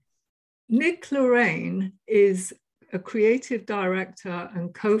Nick Lehrain is a creative director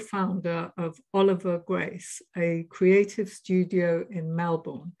and co-founder of Oliver Grace, a creative studio in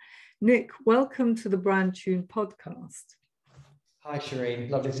Melbourne. Nick, welcome to the Brand Tune podcast. Hi, Shireen.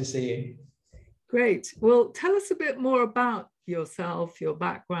 Lovely to see you. Great. Well, tell us a bit more about yourself, your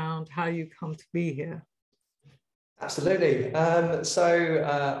background, how you come to be here. Absolutely.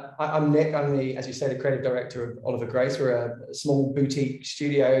 I'm Nick. I'm as you say, the creative director of Oliver Grace. We're a small boutique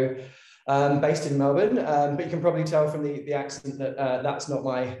studio based in Melbourne, but you can probably tell from the accent that that's not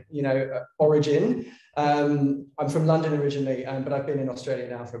my, origin. I'm from London originally, but I've been in Australia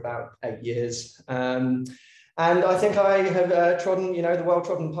now for about 8 years. And I think I have trodden, the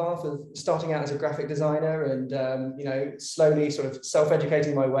well-trodden path of starting out as a graphic designer and, slowly sort of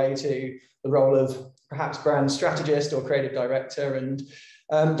self-educating my way to the role of perhaps brand strategist or creative director, and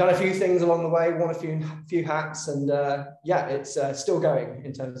done a few things along the way, worn a few hats, and it's still going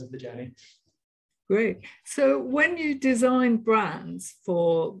in terms of the journey. Great. So when you design brands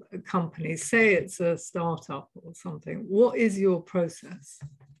for companies, say it's a startup or something, what is your process?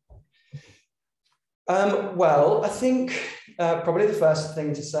 Well, I think probably the first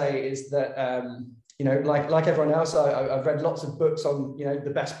thing to say is that, like everyone else, I've read lots of books on, the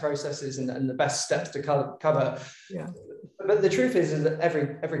best processes and the best steps to cover. Yeah. But the truth is that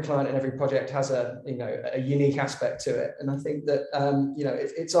every client and every project has a unique aspect to it. And I think that,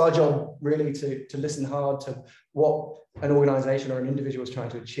 it's our job really to listen hard to what an organization or an individual is trying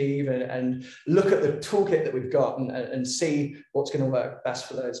to achieve and look at the toolkit that we've got and see what's going to work best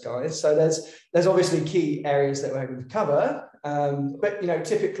for those guys. So there's obviously key areas that we're going to cover. But,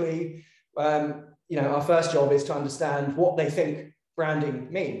 typically, our first job is to understand what they think branding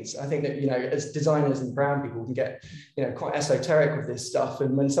means. I think that, as designers and brand people can get, quite esoteric with this stuff.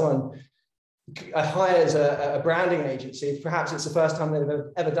 And when someone hires a branding agency, perhaps it's the first time they've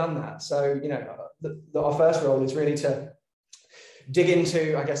ever done that. So, our first role is really to dig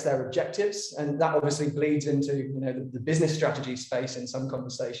into, I guess, their objectives. And that obviously bleeds into, the business strategy space in some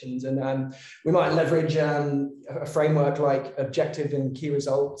conversations. And we might leverage a framework like objective and key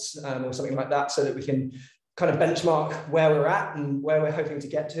results or something like that, so that we can kind of benchmark where we're at and where we're hoping to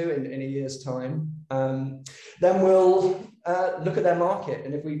get to in a year's time. Then we'll look at their market.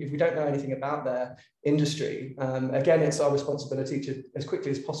 And if we don't know anything about their industry, again, it's our responsibility to, as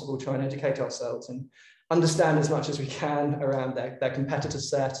quickly as possible, try and educate ourselves and understand as much as we can around their competitor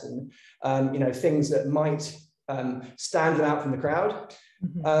set and, things that might stand them out from the crowd.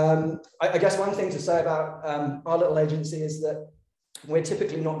 Mm-hmm. I guess one thing to say about our little agency is that we're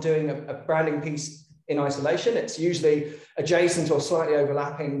typically not doing a branding piece in isolation. It's usually adjacent or slightly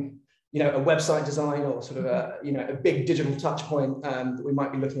overlapping, a website design or sort of a big digital touch point that we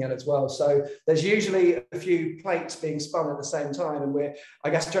might be looking at as well. So there's usually a few plates being spun at the same time, and we're, I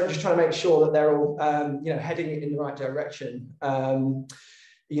guess, just trying to make sure that they're all, heading in the right direction, and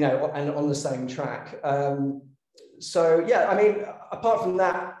on the same track. Apart from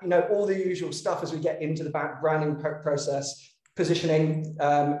that, all the usual stuff as we get into the branding process. Positioning,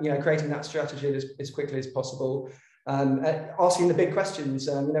 creating that strategy as quickly as possible, asking the big questions,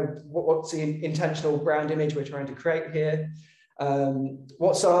 what's the intentional brand image we're trying to create here?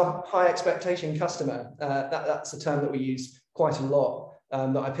 What's our high expectation customer? That's a term that we use quite a lot,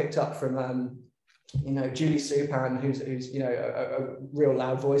 that I picked up from, Julie Supan, who's a real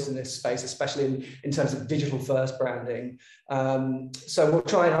loud voice in this space, especially in terms of digital first branding. So we'll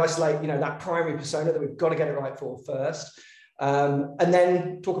try and isolate, that primary persona that we've got to get it right for first. And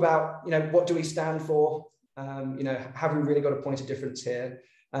then talk about, what do we stand for? Have we really got a point of difference here?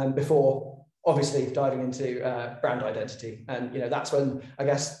 Before obviously diving into brand identity. And, that's when, I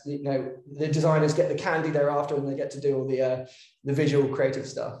guess, the designers get the candy thereafter and they get to do all the visual creative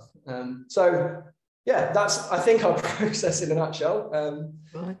stuff. That's, I think, our process in a nutshell.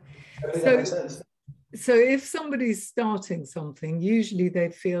 Right. That makes sense. So if somebody's starting something, usually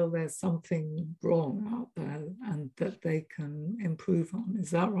they feel there's something wrong out there and that they can improve on.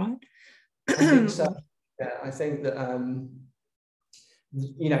 Is that right? I think so. Yeah, I think that,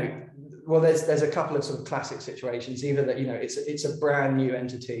 there's a couple of sort of classic situations, either that, it's a brand new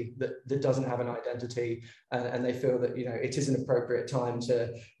entity that doesn't have an identity, and they feel that, it is an appropriate time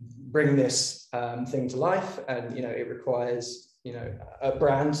to bring this thing to life, and, it requires, a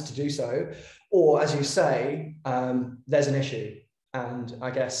brand to do so. Or, as you say, there's an issue. And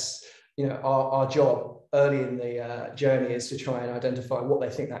I guess, our job early in the journey is to try and identify what they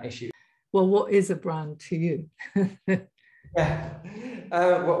think that issue is. Well, what is a brand to you? Yeah.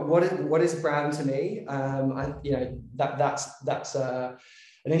 What is a brand to me? That's an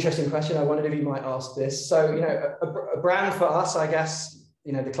interesting question. I wondered if you might ask this. So, a brand for us, I guess,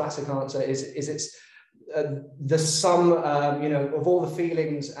 the classic answer is it's the sum, of all the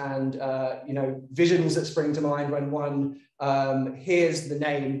feelings and visions that spring to mind when one hears the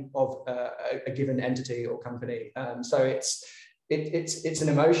name of a given entity or company. So it's an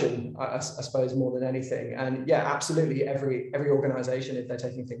emotion, I suppose, more than anything. And yeah, absolutely, every organization, if they're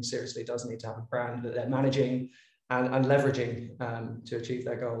taking things seriously, does need to have a brand that they're managing and leveraging to achieve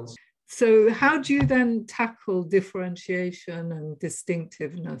their goals. So how do you then tackle differentiation and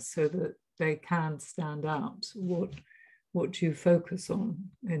distinctiveness so that they can stand out? What do you focus on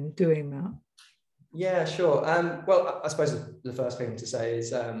in doing that? Yeah, sure. Well, I suppose the first thing to say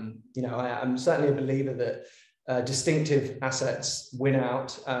is, I'm certainly a believer that distinctive assets win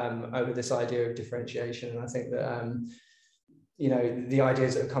out over this idea of differentiation. And I think that, the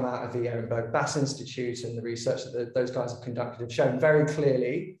ideas that have come out of the Ehrenberg Bass Institute and the research that those guys have conducted have shown very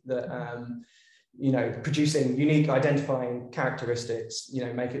clearly that, producing unique identifying characteristics,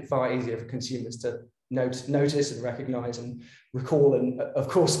 make it far easier for consumers to notice and recognize and recall and, of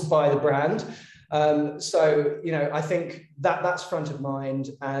course, buy the brand. I think that's front of mind.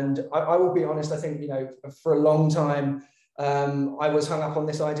 And I will be honest, I think, for a long time, I was hung up on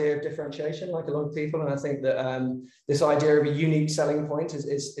this idea of differentiation, like a lot of people. And I think that this idea of a unique selling point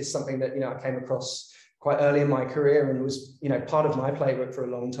is something that, I came across quite early in my career and was, part of my playbook for a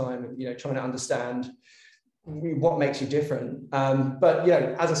long time, trying to understand what makes you different. But,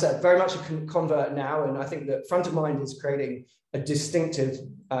 as I said, very much a convert now. And I think that front of mind is creating a distinctive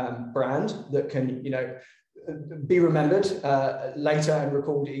brand that can, be remembered later and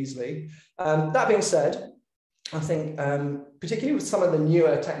recalled easily. That being said, I think particularly with some of the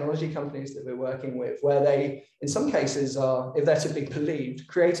newer technology companies that we're working with, where they, in some cases, are, if they're to be believed,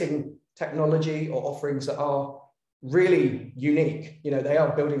 creating technology or offerings that are really unique. They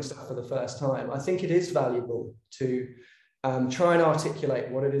are building stuff for the first time. I think it is valuable to try and articulate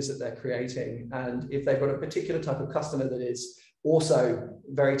what it is that they're creating. And if they've got a particular type of customer that is also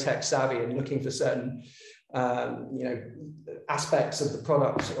very tech savvy and looking for certain aspects of the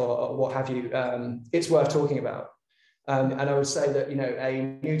product or what have you, it's worth talking about. And I would say that,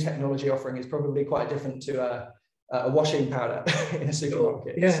 a new technology offering is probably quite different to a washing powder in a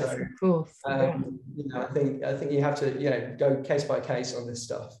supermarket. Yes, so, of course. I think you have to, go case by case on this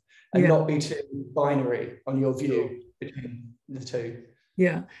stuff and not be too binary on your view between the two.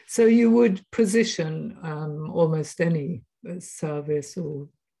 Yeah. So you would position almost any service or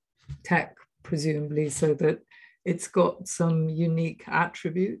tech, presumably, so that it's got some unique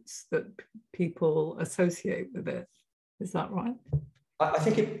attributes that people associate with it. Is that right? I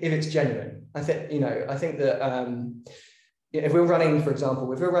think if it's genuine, I think that if we're running, for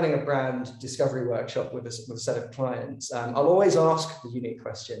example, if we're running a brand discovery workshop with a set of clients, I'll always ask the unique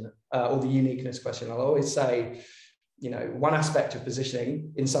question or the uniqueness question. I'll always say, one aspect of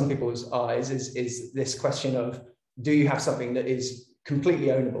positioning in some people's eyes is this question of, do you have something that is completely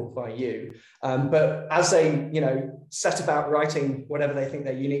ownable by you? But as they, set about writing whatever they think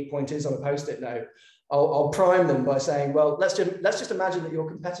their unique point is on a Post-it note, I'll prime them by saying, well, let's just imagine that your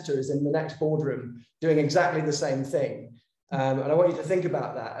competitor is in the next boardroom doing exactly the same thing. And I want you to think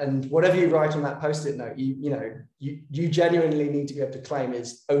about that. And whatever you write on that Post-it note, you genuinely need to be able to claim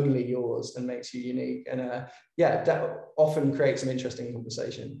is only yours and makes you unique. And that often creates an interesting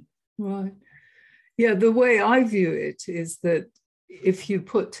conversation. Right. Yeah, the way I view it is that if you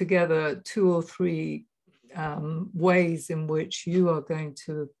put together 2 or 3 ways in which you are going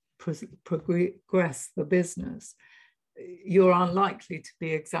to progress the business, you're unlikely to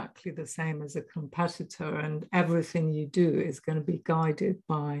be exactly the same as a competitor, and everything you do is going to be guided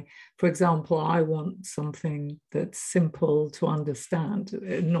by, for example, I want something that's simple to understand,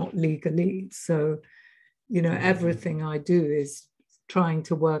 not legalese. So, everything I do is trying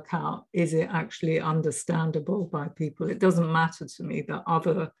to work out, is it actually understandable by people? It doesn't matter to me that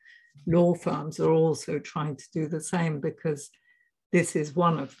other law firms are also trying to do the same, because this is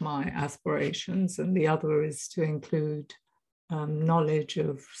one of my aspirations, and the other is to include knowledge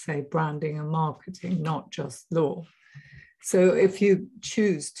of, say, branding and marketing, not just law. So if you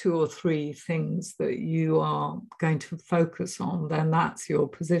choose 2 or 3 things that you are going to focus on, then that's your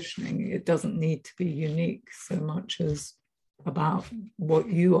positioning. It doesn't need to be unique so much as about what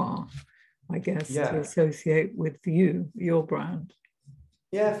you are, I guess, to associate with your brand.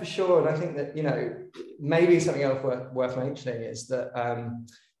 Yeah, for sure. And I think that, maybe something else worth mentioning is that,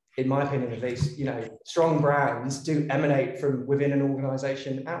 in my opinion at least, strong brands do emanate from within an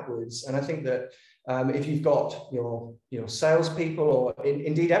organization outwards. And I think that if you've got your salespeople or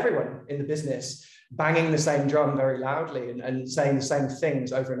indeed everyone in the business banging the same drum very loudly and saying the same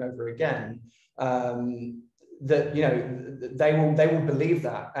things over and over again, that, you know, they will believe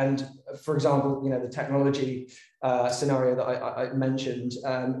that. And for example, you know, the technology scenario that I mentioned,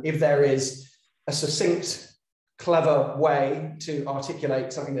 if there is a succinct, clever way to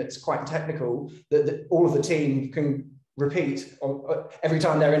articulate something that's quite technical that all of the team can repeat every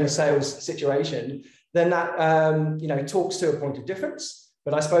time they're in a sales situation, then that you know, talks to a point of difference,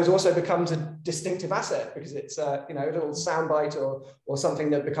 but I suppose also becomes a distinctive asset because it's you know, a little soundbite or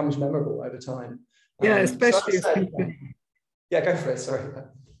something that becomes memorable over time. Yeah, especially so if you can, yeah, go for it. Sorry.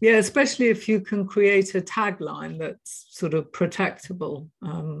 Yeah, especially if you can create a tagline that's sort of protectable,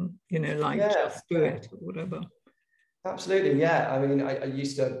 you know, like just do it or whatever. Absolutely, yeah. I mean, I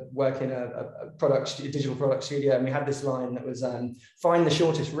used to work in a digital product studio, and we had this line that was "Find the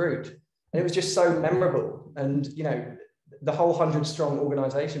shortest route," and it was just so memorable. And you know, the whole 100-strong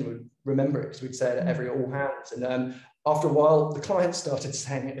organization would remember it because we'd say it at every all hands. And after a while, the clients started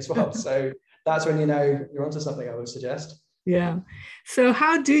saying it as well. So that's when you know you're onto something, I would suggest. Yeah. So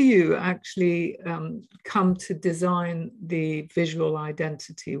how do you actually come to design the visual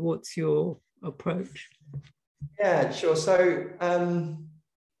identity? What's your approach? Yeah, sure. So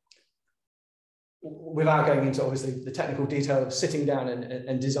without going into obviously the technical detail of sitting down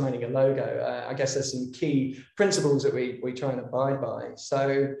and designing a logo, I guess there's some key principles that we try and abide by.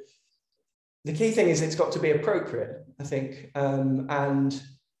 So the key thing is it's got to be appropriate, I think. I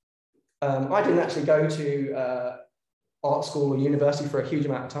didn't actually go to art school or university for a huge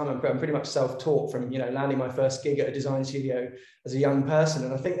amount of time. I'm pretty much self-taught from, you know, landing my first gig at a design studio as a young person.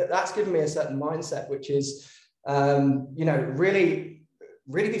 And I think that that's given me a certain mindset, which is, you know, really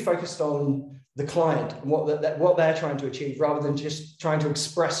be focused on the client and what they're trying to achieve, rather than just trying to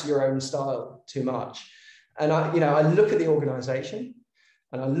express your own style too much. And I look at the organization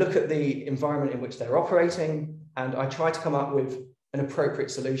and I look at the environment in which they're operating, and I try to come up with an appropriate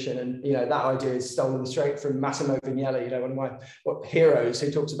solution. And you know, that idea is stolen straight from Massimo Vignelli, you know, one of my heroes,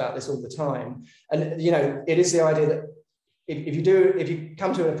 who talks about this all the time. And you know, it is the idea that if you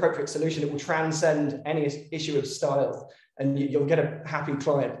come to an appropriate solution, it will transcend any issue of style, and you'll get a happy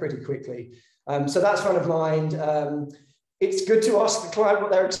client pretty quickly. So that's front of mind. It's good to ask the client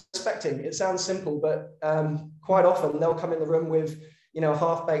what they're expecting. It sounds simple, but quite often they'll come in the room with, you know, a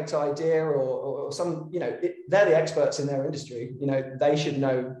half-baked idea or some, you know, they're the experts in their industry. You know, they should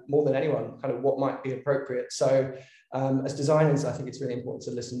know more than anyone kind of what might be appropriate. So as designers, I think it's really important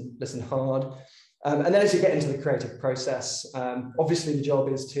to listen hard. And then as you get into the creative process, obviously the job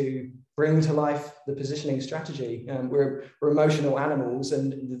is to bring to life the positioning strategy. We're emotional animals,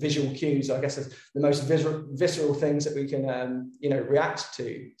 and the visual cues, I guess, are the most visceral things that we can, you know, react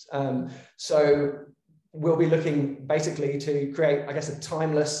to. So we'll be looking basically to create, I guess, a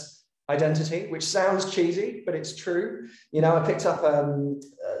timeless identity, which sounds cheesy, but it's true. You know, I picked up a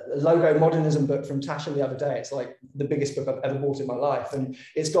logo modernism book from Tasha the other day. It's like the biggest book I've ever bought in my life. And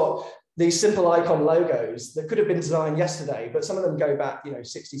it's got these simple icon logos that could have been designed yesterday, but some of them go back, you know,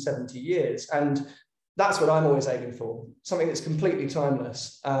 60, 70 years. And that's what I'm always aiming for. Something that's completely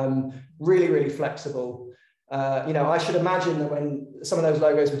timeless, really, really flexible. You know, I should imagine that when some of those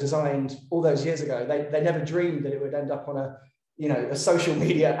logos were designed all those years ago, they never dreamed that it would end up on a, you know, a social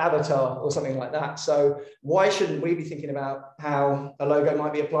media avatar or something like that. So why shouldn't we be thinking about how a logo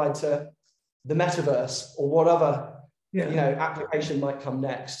might be applied to the metaverse or what other, you know, application might come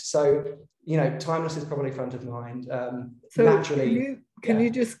next? So, you know, timeless is probably front of mind. So naturally, can you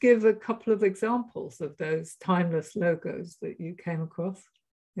just give a couple of examples of those timeless logos that you came across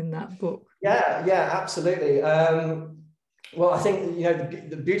in that book? Yeah, absolutely. Well, I think, you know,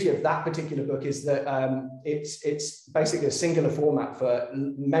 the beauty of that particular book is that it's basically a singular format for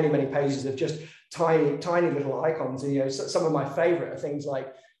many pages of just tiny little icons. And, you know, some of my favorite are things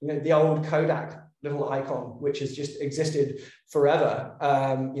like, you know, the old Kodak little icon, which has just existed forever,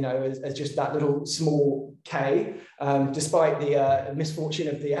 you know, as just that little small K, despite the misfortune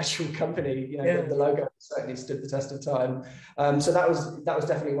of the actual company. You know, the logo certainly stood the test of time. So that was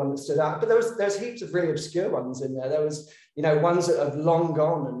definitely one that stood out. But there's heaps of really obscure ones in there. There was, you know, ones that have long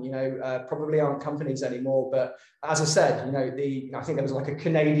gone and, you know, probably aren't companies anymore. But as I said, you know, I think there was like a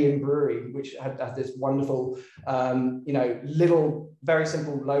Canadian brewery which had this wonderful, you know, little very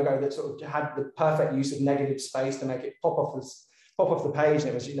simple logo that sort of had the perfect use of negative space to make it pop off the page. And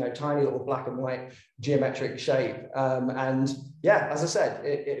it was, you know, tiny little black and white geometric shape. And yeah, as I said,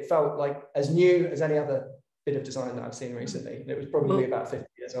 it felt like as new as any other bit of design that I've seen recently. And it was probably about 50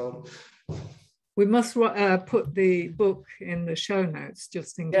 years old. We must put the book in the show notes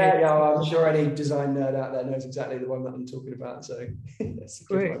just in case. Yeah, I'm sure any design nerd out there knows exactly the one that I'm talking about. So that's a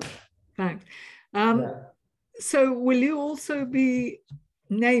good one. Thanks. So will you also be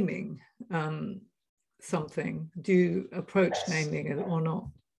naming something? Do you approach Yes. naming it or not?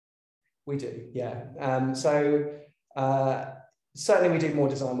 We do, yeah. Certainly we do more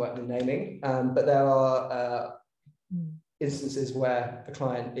design work than naming, but there are instances where a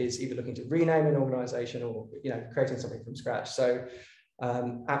client is either looking to rename an organization or creating something from scratch. So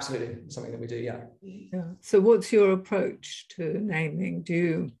absolutely something that we do, yeah. So what's your approach to naming?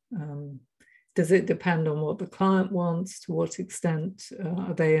 Does it depend on what the client wants? To what extent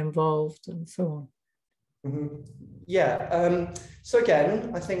are they involved, and so on? Yeah. So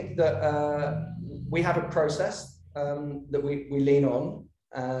again, I think that we have a process that we lean on,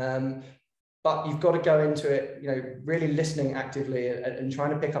 but you've got to go into it, really listening actively and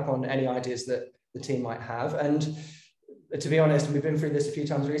trying to pick up on any ideas that the team might have. And to be honest, we've been through this a few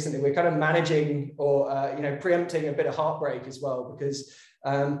times recently. We're kind of managing or preempting a bit of heartbreak as well, because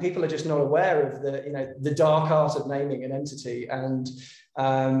people are just not aware of the dark art of naming an entity, and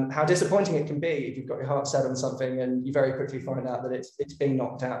how disappointing it can be if you've got your heart set on something and you very quickly find out that it's being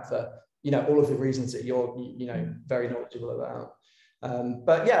knocked out for all of the reasons that you're very knowledgeable about.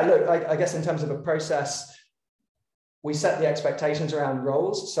 But yeah, look, I guess in terms of a process, we set the expectations around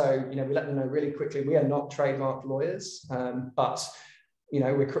roles. So we let them know really quickly we are not trademark lawyers, but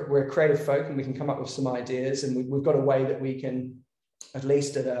we're creative folk and we can come up with some ideas, and we've got a way that we can, at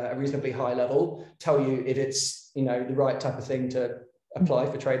least at a reasonably high level, tell you if it's the right type of thing to apply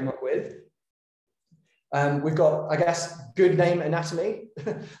for trademark with. We've got, I guess, good name anatomy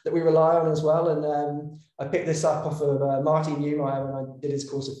that we rely on as well. And I picked this up off of Marty Newmeyer when I did his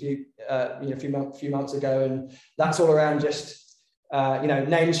course a few months ago, and that's all around just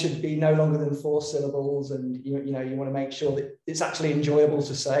names should be no longer than 4 syllables, and you want to make sure that it's actually enjoyable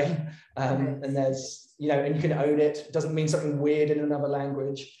to say, and there's and you can own it. It doesn't mean something weird in another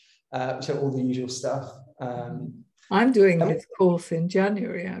language, so all the usual stuff. I'm doing his course in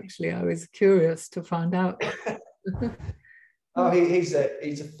January, actually. I was curious to find out. Oh, he's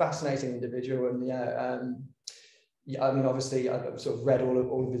a fascinating individual, and I mean, obviously, I've sort of read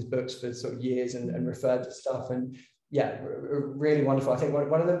all of his books for sort of years and referred to stuff, and yeah, really wonderful. I think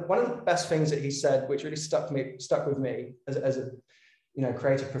one of the best things that he said, which really stuck with me as a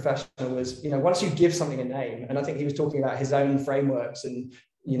creative professional, was once you give something a name, and I think he was talking about his own frameworks and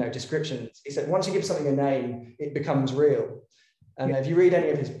descriptions. He said once you give something a name, it becomes real. And if you read any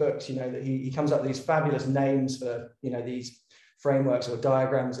of his books, that he comes up with these fabulous names for these frameworks or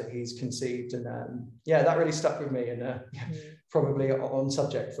diagrams that he's conceived, and that really stuck with me, and probably on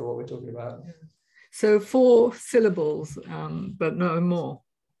subject for what we're talking about. So 4 syllables, but no more.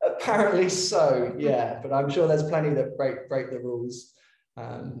 Apparently so, yeah. But I'm sure there's plenty that break the rules.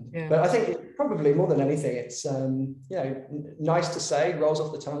 But I think probably more than anything, it's nice to say, rolls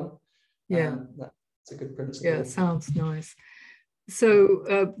off the tongue. That's a good principle. Yeah, sounds nice.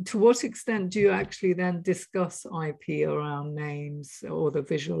 So to what extent do you actually then discuss IP around names or the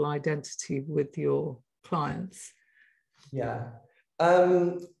visual identity with your clients?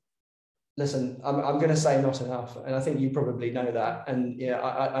 Listen, I'm going to say not enough, and I think you probably know that. And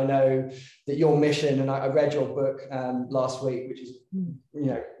I know that your mission, and I read your book last week, which is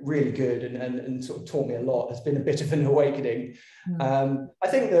really good and sort of taught me a lot. It's been a bit of an awakening. I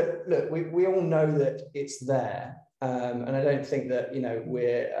think that, look, we all know that it's there, and I don't think that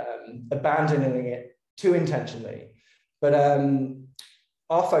we're abandoning it too intentionally. But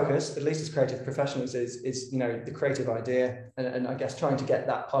our focus, at least as creative professionals, is the creative idea, and I guess trying to get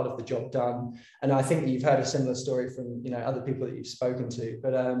that part of the job done. And I think that you've heard a similar story from other people that you've spoken to.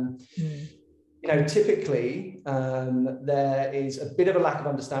 But typically there is a bit of a lack of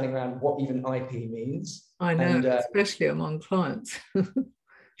understanding around what even IP means. I know, and, especially among clients.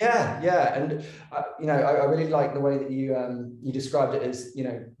 And I really like the way that you described it as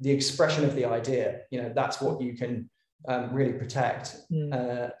the expression of the idea. That's what you can really protect.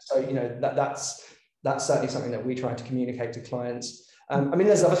 So that's certainly something that we try to communicate to clients. I mean,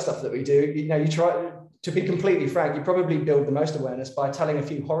 there's other stuff that we do. You try, to be completely frank, you probably build the most awareness by telling a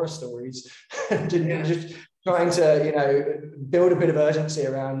few horror stories and just trying to build a bit of urgency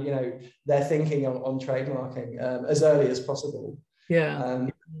around their thinking on trademarking as early as possible.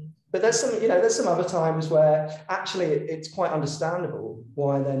 But there's some other times where actually it's quite understandable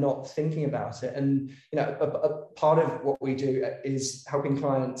why they're not thinking about it. And a part of what we do is helping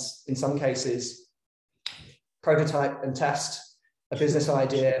clients, in some cases, prototype and test a business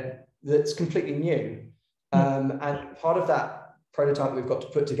idea that's completely new. And part of that prototype we've got to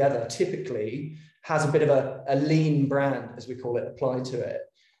put together typically has a bit of a lean brand, as we call it, applied to it.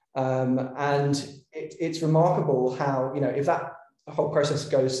 And it's remarkable how if that whole process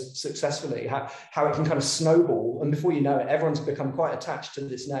goes successfully, how it can kind of snowball, and before you know it, everyone's become quite attached to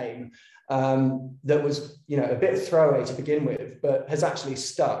this name that was, you know, a bit of throwaway to begin with, but has actually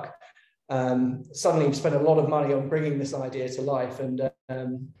stuck. Suddenly you've spent a lot of money on bringing this idea to life, and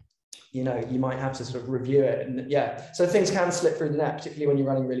you know, you might have to sort of review it. And yeah, so things can slip through the net, particularly when you're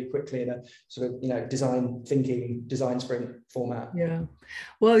running really quickly in a sort of, you know, design sprint format. Yeah.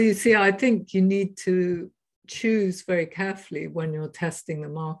 Well, you see, I think you need to choose very carefully when you're testing the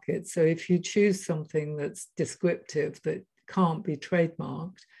market. So if you choose something that's descriptive, that can't be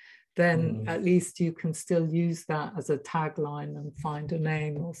trademarked, then at least you can still use that as a tagline and find a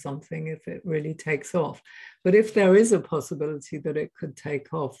name or something if it really takes off. But if there is a possibility that it could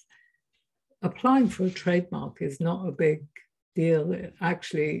take off, applying for a trademark is not a big deal.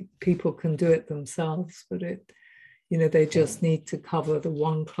 Actually, people can do it themselves, but you know, they just need to cover the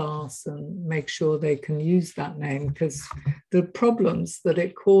one class and make sure they can use that name, because the problems that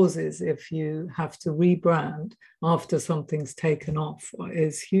it causes if you have to rebrand after something's taken off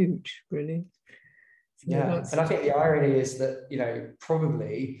is huge, really. So yeah, and I think the irony is that, you know,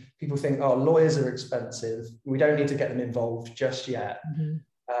 probably people think, oh, lawyers are expensive, we don't need to get them involved just yet.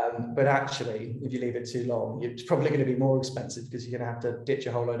 But actually, if you leave it too long, it's probably going to be more expensive because you're going to have to ditch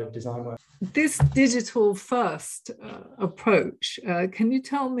a whole load of design work. This digital first approach, can you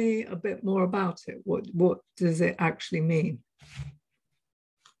tell me a bit more about it? What does it actually mean?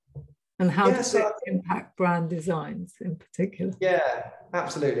 And how does it impact brand designs in particular? Yeah,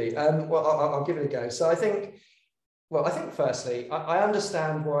 absolutely. Well, I'll give it a go. So I think firstly, I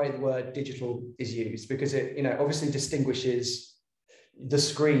understand why the word digital is used, because it, you know, obviously distinguishes the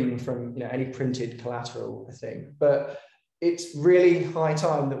screen from, you know, any printed collateral, I think. But it's really high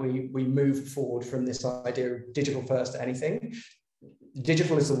time that we move forward from this idea of digital first to anything.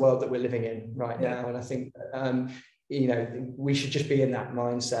 Digital is the world that we're living in right now, and I think you know, we should just be in that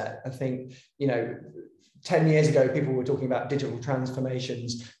mindset. I think, you know, 10 years ago people were talking about digital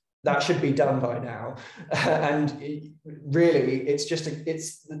transformations. That should be done by now. And really, it's just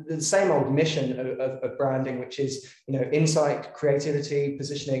it's the same old mission of branding, which is, you know, insight, creativity,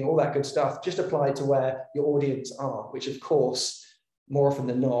 positioning, all that good stuff, just applied to where your audience are, which of course, more often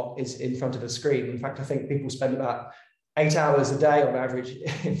than not, is in front of a screen. In fact, I think people spend about 8 hours a day on average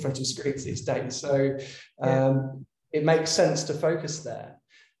in front of screens these days. So it makes sense to focus there.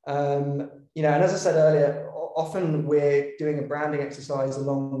 You know, and as I said earlier, often we're doing a branding exercise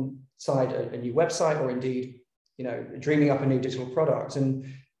alongside a new website, or indeed, you know, dreaming up a new digital product. And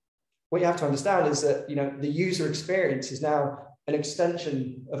what you have to understand is that, you know, the user experience is now an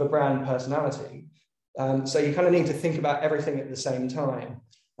extension of a brand personality. So you kind of need to think about everything at the same time.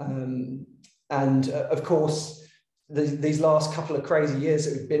 And of course, these last couple of crazy years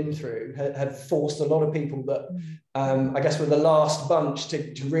that we've been through have forced a lot of people that I guess were the last bunch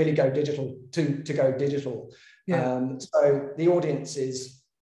to really go digital, to go digital. So the audiences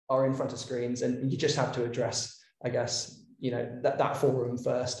are in front of screens, and you just have to address, I guess, you know, that forum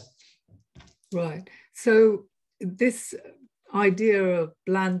first. Right. So this idea of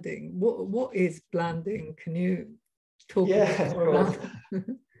blanding, what is blanding? Can you talk about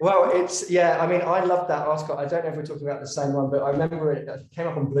that? Well, I mean, I love that article. I don't know if we're talking about the same one, but I remember it came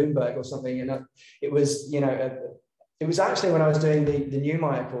up on Bloomberg or something, and it was, you know, it was actually when I was doing the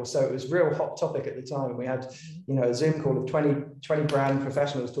Newmeyer course, so it was a real hot topic at the time. We had, you know, a Zoom call of 20 brand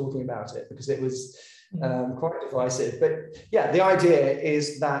professionals talking about it, because it was quite divisive. But yeah, the idea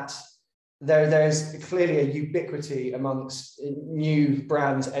is that there's clearly a ubiquity amongst new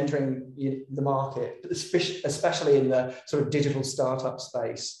brands entering the market, especially in the sort of digital startup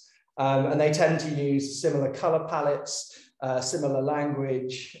space. And they tend to use similar color palettes, similar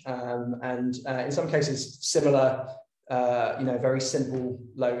language, and in some cases, similar, you know, very simple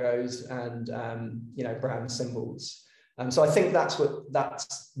logos and, you know, brand symbols. So I think that's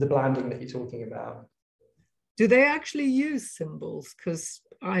the blanding that you're talking about. Do they actually use symbols? Because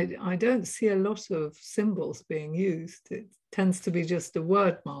I don't see a lot of symbols being used. It tends to be just a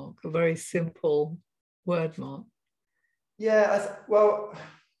word mark, a very simple word mark. Yeah, well,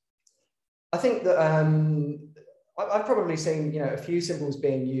 I think that I've probably seen, you know, a few symbols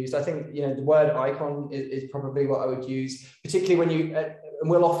being used. I think, you know, the word icon is probably what I would use, particularly when you, and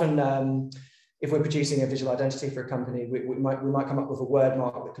we'll often, if we're producing a visual identity for a company, we might come up with a word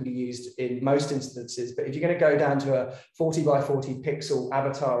mark that can be used in most instances. But if you're going to go down to a 40 by 40 pixel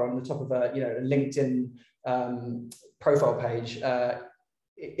avatar on the top of a, you know, a LinkedIn profile page,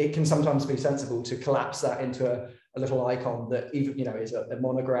 it can sometimes be sensible to collapse that into a little icon that even, you know, is a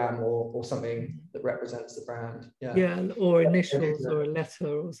monogram or something that represents the brand. Yeah, or initials or a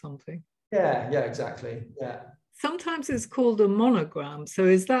letter or something. Yeah, exactly. Yeah. Sometimes it's called a monogram. So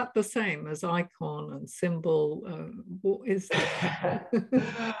is that the same as icon and symbol? What is that?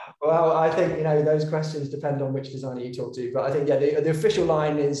 Well, I think, those questions depend on which designer you talk to. But I think, yeah, the official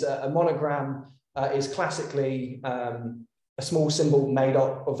line is a monogram is classically a small symbol made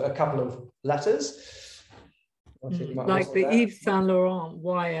up of a couple of letters. Like the Yves Saint Laurent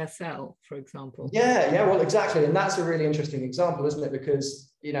YSL, for example. Yeah, well, exactly. And that's a really interesting example, isn't it?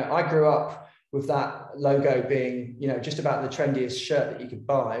 Because, I grew up with that logo being, just about the trendiest shirt that you could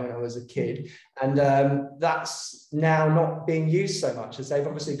buy when I was a kid. And that's now not being used so much, as they've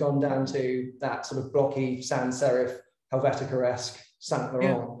obviously gone down to that sort of blocky sans serif, Helvetica-esque Saint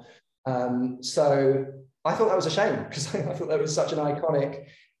Laurent. Yeah. So I thought that was a shame, because I thought that was such an iconic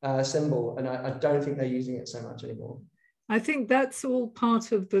symbol, and I don't think they're using it so much anymore. I think that's all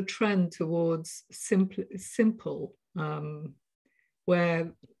part of the trend towards simple,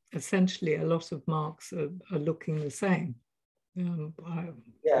 where essentially a lot of marks are looking the same.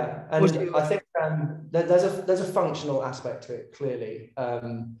 Yeah, and I think there's a functional aspect to it, clearly.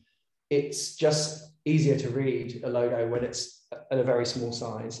 It's just easier to read a logo when it's at a very small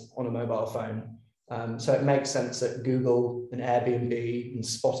size on a mobile phone. So it makes sense that Google and Airbnb and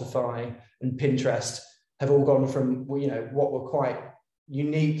Spotify and Pinterest have all gone from, what were quite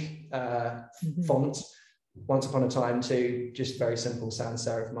unique fonts once upon a time to just very simple sans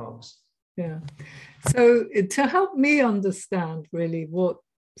serif marks. Yeah. So to help me understand really what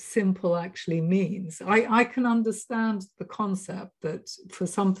simple actually means, I can understand the concept that for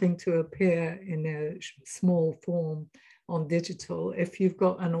something to appear in a small form on digital, if you've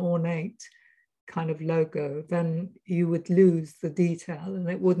got an ornate kind of logo, then you would lose the detail and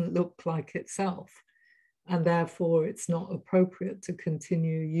it wouldn't look like itself. And therefore it's not appropriate to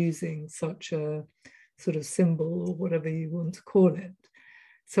continue using such a sort of symbol or whatever you want to call it.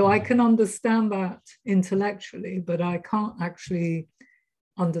 So I can understand that intellectually, but I can't actually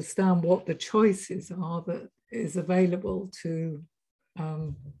understand what the choices are that is available to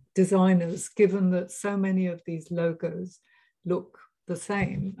designers, given that so many of these logos look the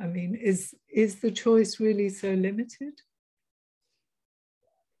same. I mean, is the choice really so limited?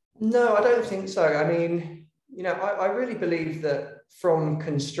 No, I don't think so. I mean, I really believe that from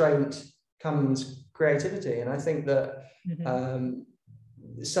constraint comes creativity. And I think that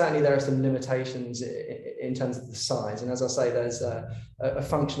certainly there are some limitations in terms of the size. And as I say, there's a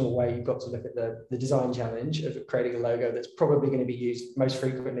functional way you've got to look at the design challenge of creating a logo that's probably going to be used most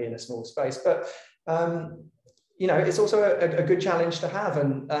frequently in a small space. But it's also a good challenge to have.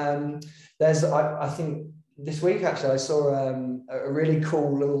 And I think this week, actually, I saw a really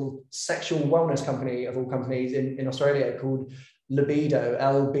cool little sexual wellness company, of all companies, in Australia called Libido,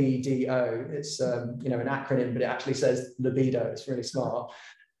 LBDO. It's an acronym, but it actually says libido. It's really smart.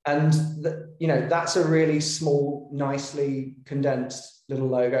 And that's a really small, nicely condensed little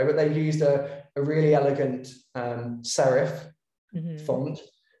logo, but they've used a really elegant serif font.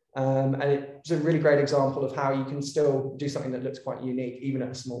 And it's a really great example of how you can still do something that looks quite unique, even at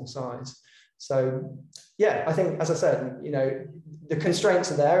a small size. So, yeah, I think, as I said, the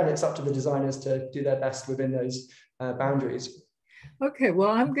constraints are there, and it's up to the designers to do their best within those boundaries. Okay,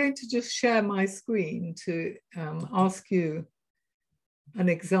 well, I'm going to just share my screen to ask you an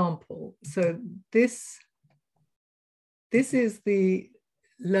example. So this is the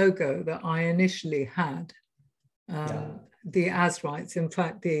logo that I initially had. The Azrites, in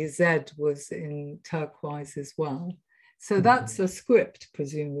fact, the Z was in turquoise as well. So that's a script,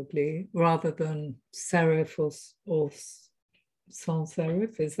 presumably, rather than serif or sans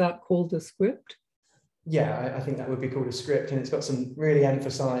serif. Is that called a script? Yeah, I think that would be called a script, and it's got some really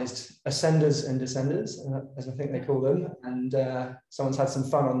emphasized ascenders and descenders, as I think they call them. And someone's had some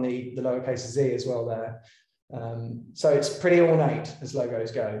fun on the lowercase z as well there. So it's pretty ornate as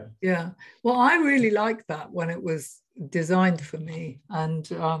logos go. Yeah, well, I really liked that when it was designed for me, and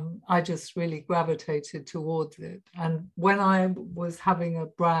I just really gravitated towards it. And when I was having a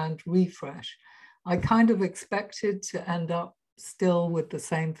brand refresh, I kind of expected to end up still with the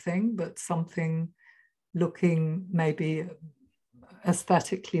same thing, but something looking maybe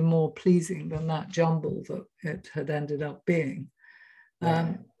aesthetically more pleasing than that jumble that it had ended up being.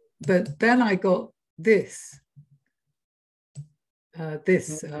 But then I got this.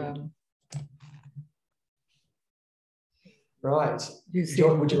 Right.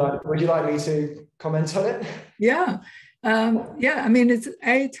 Would you like me to comment on it? Yeah. I mean, it's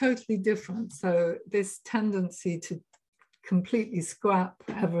totally different. So this tendency to completely scrap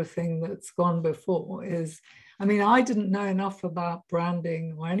everything that's gone before is, I mean, I didn't know enough about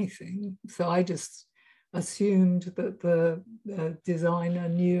branding or anything. So I just assumed that the designer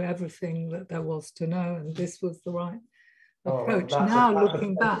knew everything that there was to know, and this was the right approach. Now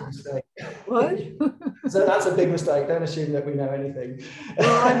looking back, what? So that's a big mistake. Don't assume that we know anything.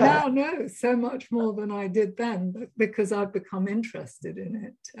 Well, I now know so much more than I did then, because I've become interested in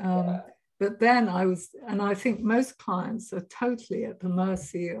it. But then and I think most clients are totally at the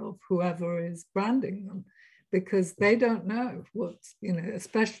mercy of whoever is branding them, because they don't know what's,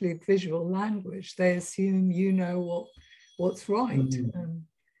 especially visual language. They assume what's right.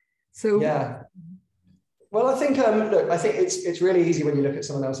 So yeah. Well, I think look, I think it's really easy when you look at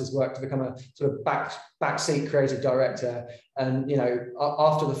someone else's work to become a sort of backseat creative director, and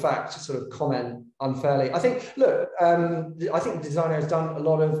after the fact sort of comment unfairly. I think I think the designer has done a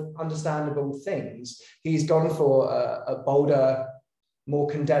lot of understandable things. He's gone for a bolder, more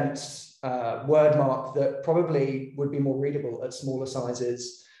condensed word mark that probably would be more readable at smaller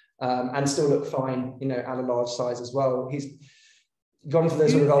sizes, and still look fine, at a large size as well. He's gone for the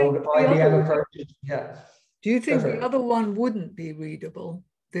sort of old IBM approach. Yeah. Do you think the other one wouldn't be readable,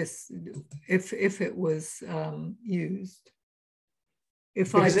 if it was used?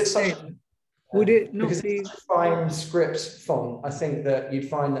 Would it not be? It's a fine script font. I think that you'd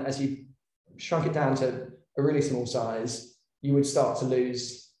find that as you shrunk it down to a really small size, you would start to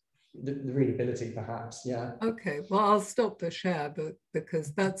lose the readability, perhaps. Yeah. Okay. Well, I'll stop the share, but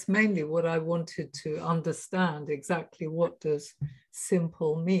because that's mainly what I wanted to understand. Exactly what does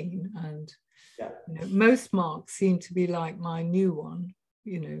simple mean? And most marks seem to be like my new one.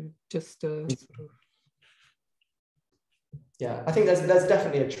 Just a sort of. Yeah, I think there's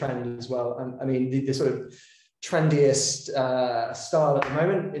definitely a trend as well. I mean, the sort of trendiest style at the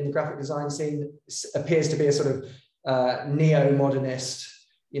moment in the graphic design scene appears to be a sort of neo-modernist,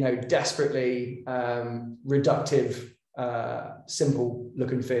 desperately reductive, simple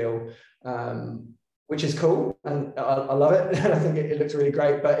look and feel, which is cool, and I love it. And I think it looks really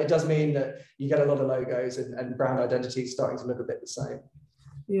great, but it does mean that you get a lot of logos and brand identities starting to look a bit the same.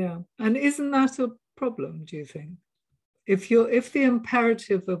 Yeah, and isn't that a problem, do you think? If the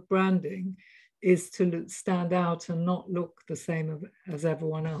imperative of branding is to stand out and not look the same as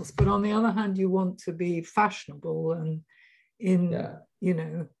everyone else, but on the other hand, you want to be fashionable and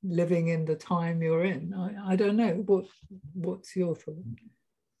living in the time you're in. I don't know. What's your thought?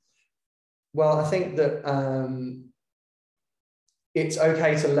 Well, I think that it's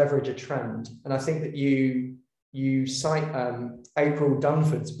okay to leverage a trend, and I think that you cite April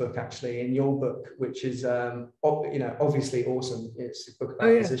Dunford's book actually in your book, which is obviously awesome. It's a book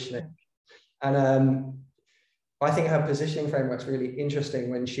about positioning, and I think her positioning framework's really interesting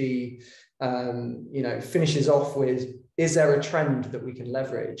when she finishes off with, is there a trend that we can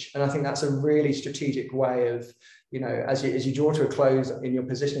leverage? And I think that's a really strategic way of, as you draw to a close in your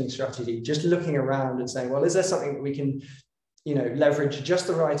positioning strategy, just looking around and saying, well, is there something that we can leverage just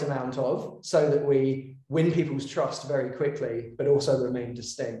the right amount of, so that we win people's trust very quickly, but also remain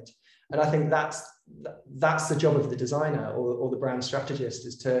distinct. And I think that's the job of the designer or the brand strategist,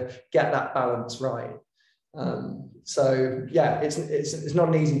 is to get that balance right. So yeah, it's not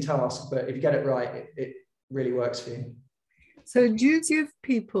an easy task, but if you get it right, it really works for you. So do you give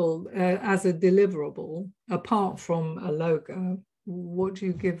people as a deliverable, apart from a logo, what do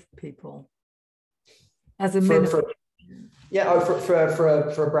you give people as a minimum? For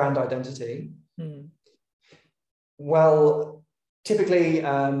a brand identity. Well, typically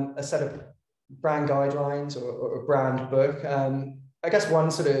a set of brand guidelines or a brand book. I guess one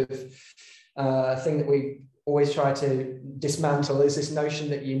sort of thing that we always try to dismantle is this notion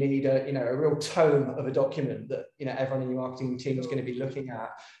that you need a real tome of a document that everyone in your marketing team is going to be looking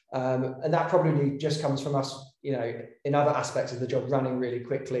at, and that probably just comes from us in other aspects of the job, running really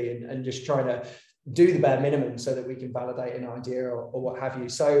quickly and just trying to do the bare minimum so that we can validate an idea or what have you.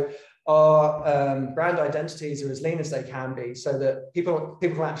 So our brand identities are as lean as they can be, so that people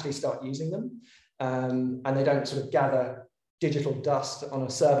can actually start using them, and they don't sort of gather digital dust on a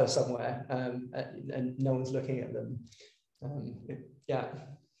server somewhere, and no one's looking at them.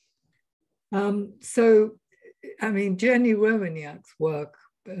 So, I mean, Jenny Romaniak's work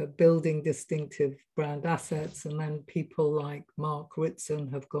building distinctive brand assets, and then people like Mark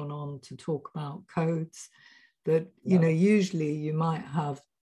Ritson have gone on to talk about codes that usually you might have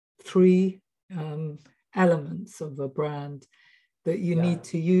 3 elements of a brand that you need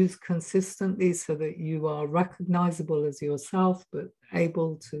to use consistently so that you are recognizable as yourself, but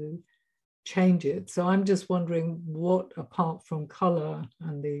able to change it. So I'm just wondering what, apart from color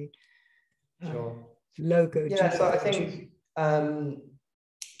and the logo. Yeah, so I think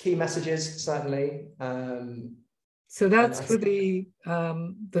key messages, certainly. So that's for the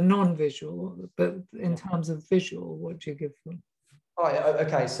non-visual, but in terms of visual, what do you give them? Oh,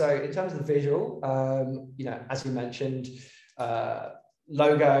 okay. So in terms of the visual, you know, as you mentioned,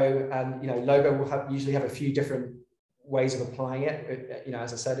 logo, and you know, logo will usually have a few different ways of applying it. You know,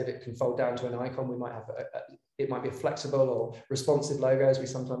 as I said, if it can fold down to an icon, we might have it might be a flexible or responsive logo, as we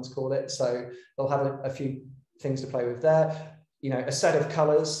sometimes call it. So they'll have a few things to play with there. You know, a set of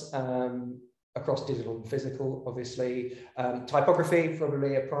colors across digital and physical, obviously. Typography,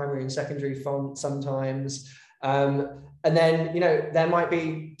 probably a primary and secondary font sometimes. And then, you know, there might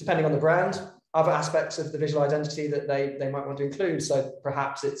be, depending on the brand, other aspects of the visual identity that they might want to include. So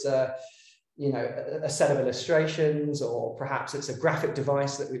perhaps it's you know, a set of illustrations, or perhaps it's a graphic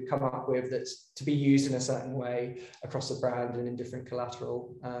device that we've come up with that's to be used in a certain way across the brand and in different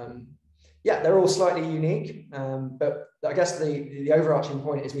collateral. Yeah, they're all slightly unique, but I guess the overarching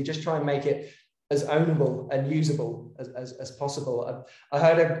point is we just try and make it as ownable and usable as possible. I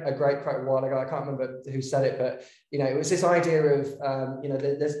heard a great quote a while ago. I can't remember who said it, but you know, it was this idea of you know,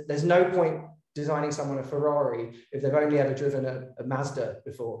 there's no point designing someone a Ferrari if they've only ever driven a Mazda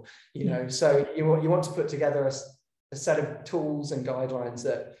before. You know, so you want to put together a set of tools and guidelines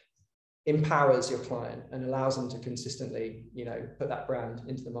that empowers your client and allows them to consistently, you know, put that brand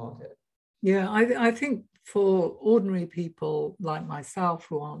into the market. Yeah, I think for ordinary people like myself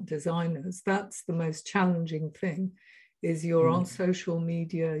who aren't designers, that's the most challenging thing, is you're on social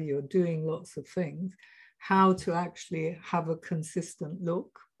media, you're doing lots of things, how to actually have a consistent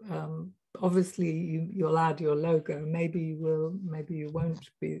look. Obviously, you'll add your logo, maybe you will, maybe you won't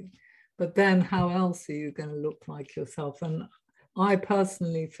be, but then how else are you going to look like yourself? And I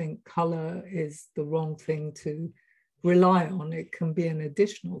personally think color is the wrong thing to rely on. It can be an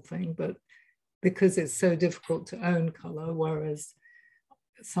additional thing, but because it's so difficult to own color, whereas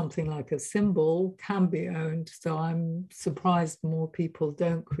something like a symbol can be owned. So I'm surprised more people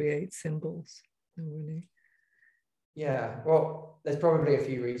don't create symbols, really. Yeah, well, there's probably a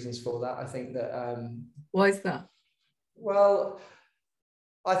few reasons for that. I think that why is that? Well,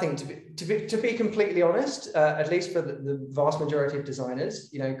 I think to be completely honest, at least for the vast majority of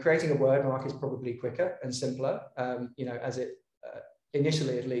designers, you know, creating a word mark is probably quicker and simpler, you know, as it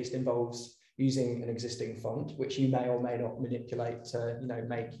initially at least involves using an existing font, which you may or may not manipulate to, you know,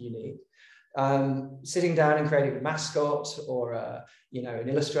 make unique. Sitting down and creating a mascot or you know, an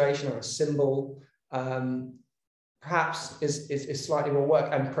illustration or a symbol, perhaps is slightly more work,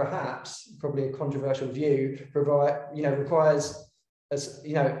 and perhaps, probably a controversial view, you know, requires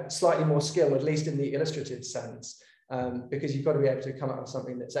you know, slightly more skill, at least in the illustrative sense, because you've got to be able to come up with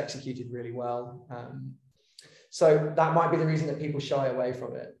something that's executed really well. So that might be the reason that people shy away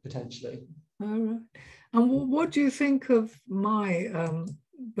from it, potentially. All right. And what do you think of my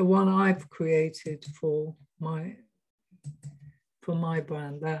the one I've created for my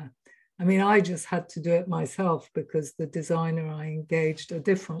brand there? I mean, I just had to do it myself because the designer I engaged, a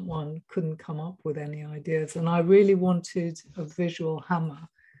different one, couldn't come up with any ideas. And I really wanted a visual hammer.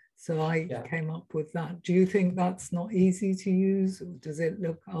 So I came up with that. Do you think that's not easy to use? Or does it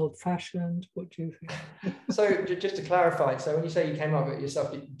look old-fashioned? What do you think? So just to clarify, so when you say you came up with it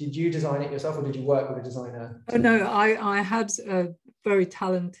yourself, did you design it yourself or did you work with a designer? Oh, no, I had a very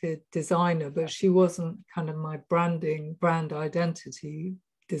talented designer, but she wasn't kind of my brand identity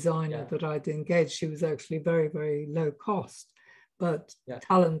designer that I'd engaged. She was actually very, very low cost, but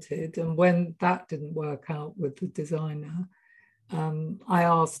talented. And when that didn't work out with the designer, I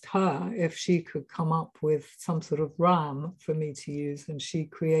asked her if she could come up with some sort of RAM for me to use, and she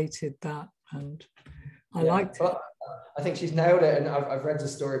created that, and I liked it. I think she's nailed it, and I've read the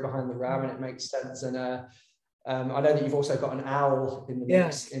story behind the RAM, and it makes sense. And I know that you've also got an owl in the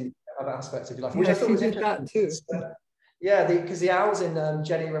mix in other aspects of your life, which I thought was interesting. That too. Yeah, because the owl's in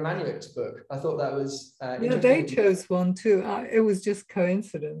Jenny Romaniuk's book. I thought that was yeah, they chose one too. It was just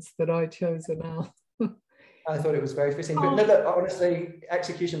coincidence that I chose an owl. I thought it was very fitting. But no, look, honestly,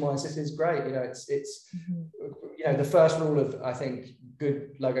 execution-wise, this is great. You know, it's you know, the first rule of, I think,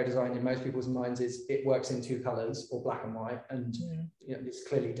 good logo design in most people's minds is it works in two colors, or black and white, and you know, this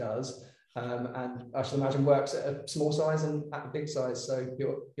clearly does. And I should imagine works at a small size and at a big size. So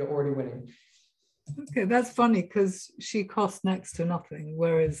you're already winning. Okay, that's funny because she cost next to nothing,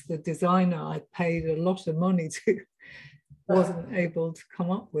 whereas the designer I paid a lot of money to wasn't able to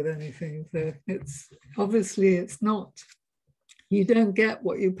come up with anything. So it's obviously it's not, you don't get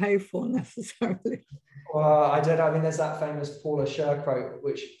what you pay for necessarily. Well, I don't know. I mean, there's that famous Paula Scher quote,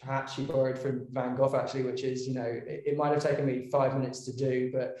 which perhaps she borrowed from Van Gogh, actually, which is, you know, it might have taken me 5 minutes to do,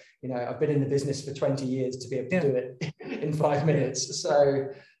 but, you know, I've been in the business for 20 years to be able to do it in 5 minutes. So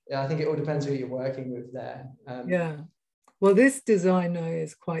I think it all depends who you're working with there. Yeah. Well, this designer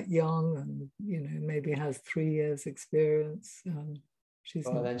is quite young and, maybe has 3 years experience. She's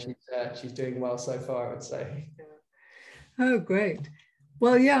doing well so far, I would say. Yeah. Oh, great.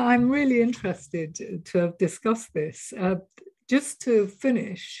 Well, yeah, I'm really interested to have discussed this. Just to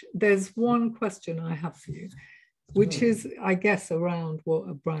finish, there's one question I have for you, which is, I guess, around what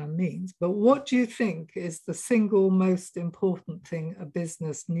a brand means. But what do you think is the single most important thing a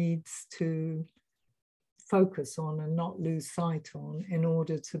business needs to focus on and not lose sight on in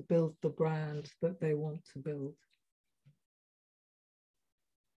order to build the brand that they want to build?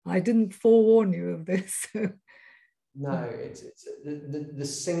 I didn't forewarn you of this. No, it's the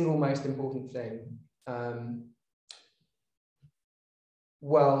single most important thing.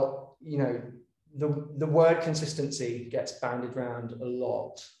 Well, the word consistency gets bandied around a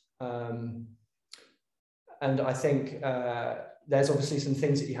lot. And I think there's obviously some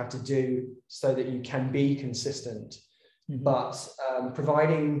things that you have to do so that you can be consistent. Mm-hmm. But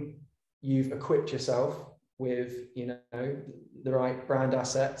providing you've equipped yourself with, the right brand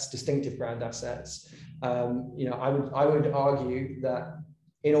assets, distinctive brand assets, I would argue that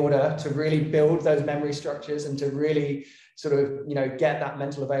in order to really build those memory structures and to really sort of, get that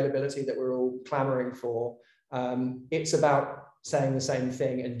mental availability that we're all clamoring for, it's about saying the same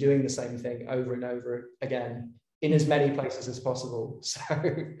thing and doing the same thing over and over again in as many places as possible. So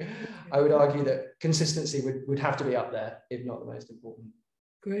I would argue that consistency would have to be up there, if not the most important.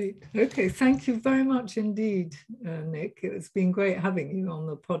 Great. Okay. Thank you very much indeed, Nick. It's been great having you on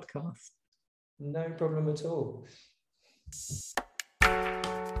the podcast. No problem at all.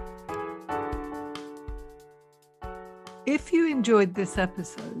 If you enjoyed this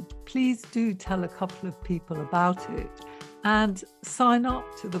episode, please do tell a couple of people about it and sign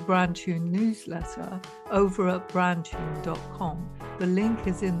up to the BrandTune newsletter over at brandtune.com. The link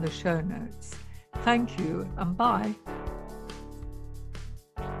is in the show notes. Thank you and bye.